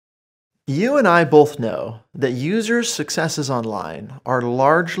You and I both know that users' successes online are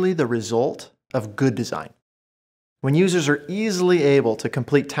largely the result of good design. When users are easily able to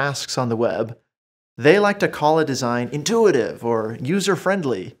complete tasks on the web, they like to call a design intuitive or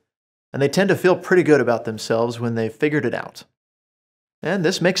user-friendly, and they tend to feel pretty good about themselves when they've figured it out. And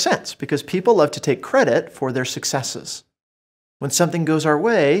this makes sense because people love to take credit for their successes. When something goes our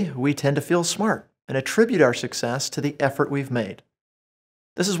way, we tend to feel smart and attribute our success to the effort we've made.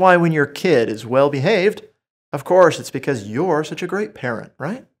 This is why when your kid is well behaved, of course, it's because you're such a great parent,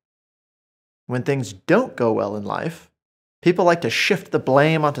 right? When things don't go well in life, people like to shift the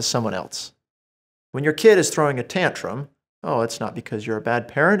blame onto someone else. When your kid is throwing a tantrum, oh, it's not because you're a bad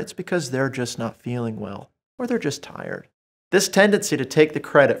parent, it's because they're just not feeling well, or they're just tired. This tendency to take the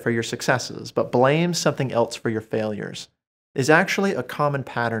credit for your successes, but blame something else for your failures, is actually a common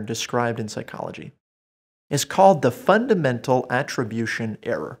pattern described in psychology. It's called the fundamental attribution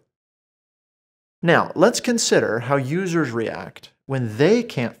error. Now, let's consider how users react when they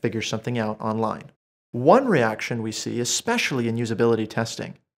can't figure something out online. One reaction we see, especially in usability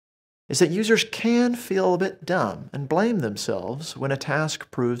testing, is that users can feel a bit dumb and blame themselves when a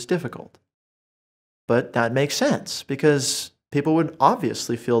task proves difficult. But that makes sense because people would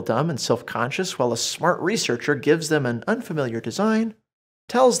obviously feel dumb and self-conscious while a smart researcher gives them an unfamiliar design,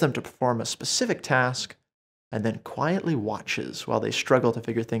 tells them to perform a specific task, and then quietly watches while they struggle to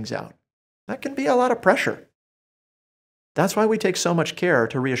figure things out. That can be a lot of pressure. That's why we take so much care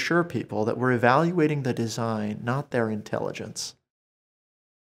to reassure people that we're evaluating the design, not their intelligence.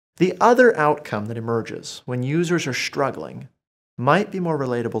 The other outcome that emerges when users are struggling might be more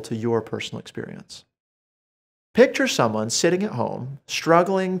relatable to your personal experience. Picture someone sitting at home,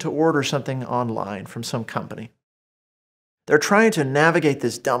 struggling to order something online from some company. They're trying to navigate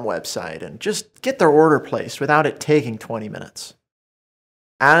this dumb website and just get their order placed without it taking 20 minutes.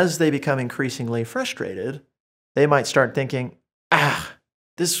 As they become increasingly frustrated, they might start thinking,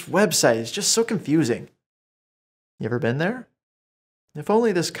 this website is just so confusing. You ever been there? If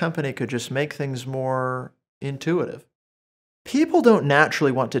only this company could just make things more intuitive. People don't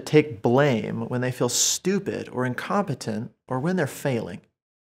naturally want to take blame when they feel stupid or incompetent or when they're failing.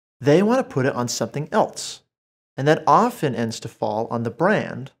 They want to put it on something else. And that often ends to fall on the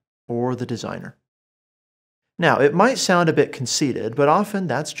brand or the designer. Now, it might sound a bit conceited, but often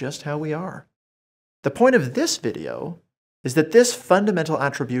that's just how we are. The point of this video is that this fundamental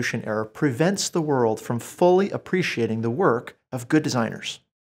attribution error prevents the world from fully appreciating the work of good designers.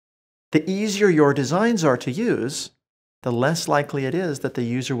 The easier your designs are to use, the less likely it is that the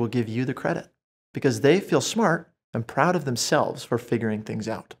user will give you the credit, because they feel smart and proud of themselves for figuring things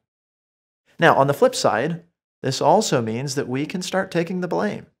out. Now, on the flip side, this also means that we can start taking the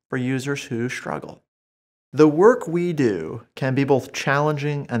blame for users who struggle. The work we do can be both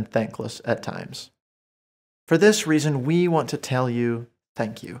challenging and thankless at times. For this reason, we want to tell you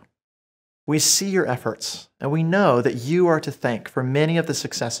thank you. We see your efforts, and we know that you are to thank for many of the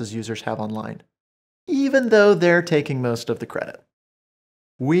successes users have online, even though they're taking most of the credit.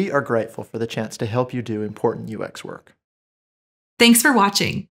 We are grateful for the chance to help you do important UX work. Thanks for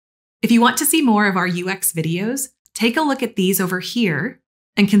watching. If you want to see more of our UX videos, take a look at these over here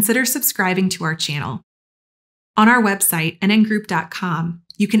and consider subscribing to our channel. On our website, nngroup.com,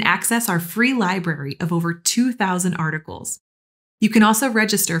 you can access our free library of over 2,000 articles. You can also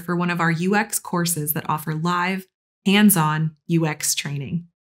register for one of our UX courses that offer live, hands-on UX training.